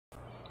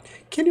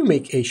Can you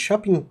make a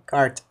shopping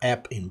cart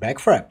app in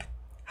Backfrap?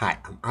 Hi,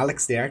 I'm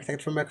Alex, the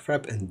architect from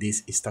Backfrap, and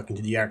this is Talking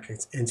to the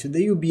Architect, and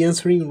today we'll be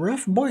answering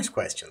Rough Boy's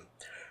question.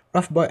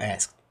 Rough Boy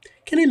asked,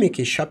 can I make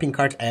a shopping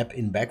cart app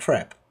in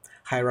Backfrap?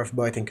 Hi Rough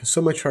Boy, thank you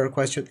so much for your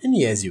question, and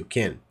yes, you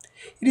can.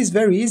 It is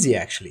very easy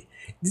actually.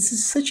 This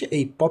is such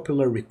a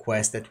popular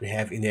request that we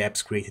have in the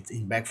apps created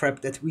in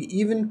Backfrap that we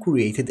even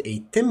created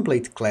a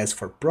template class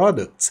for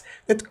products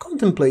that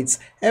contemplates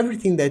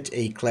everything that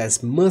a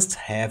class must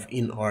have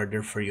in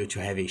order for you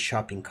to have a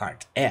shopping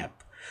cart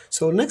app.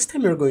 So next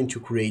time you're going to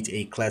create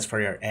a class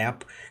for your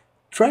app,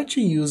 try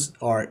to use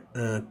our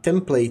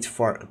template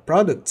for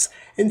products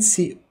and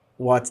see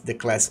what the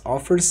class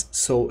offers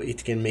so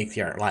it can make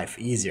your life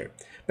easier.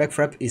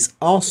 Backfrap is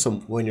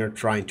awesome when you're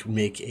trying to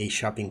make a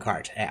shopping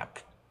cart app.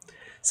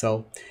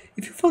 So,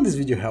 if you found this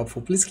video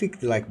helpful, please click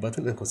the like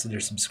button and consider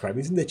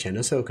subscribing to the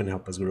channel so you can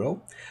help us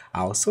grow.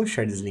 Also,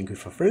 share this link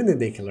with a friend and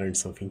they can learn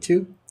something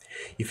too.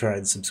 If you're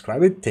already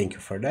subscribed, thank you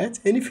for that.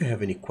 And if you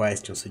have any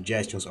questions,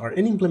 suggestions, or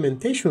any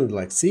implementation you'd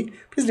like to see,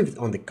 please leave it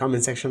on the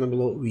comment section down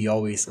below. We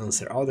always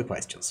answer all the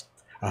questions.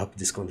 I hope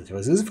this content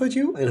was useful to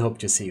you and hope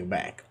to see you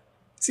back.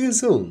 See you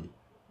soon.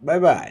 Bye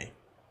bye.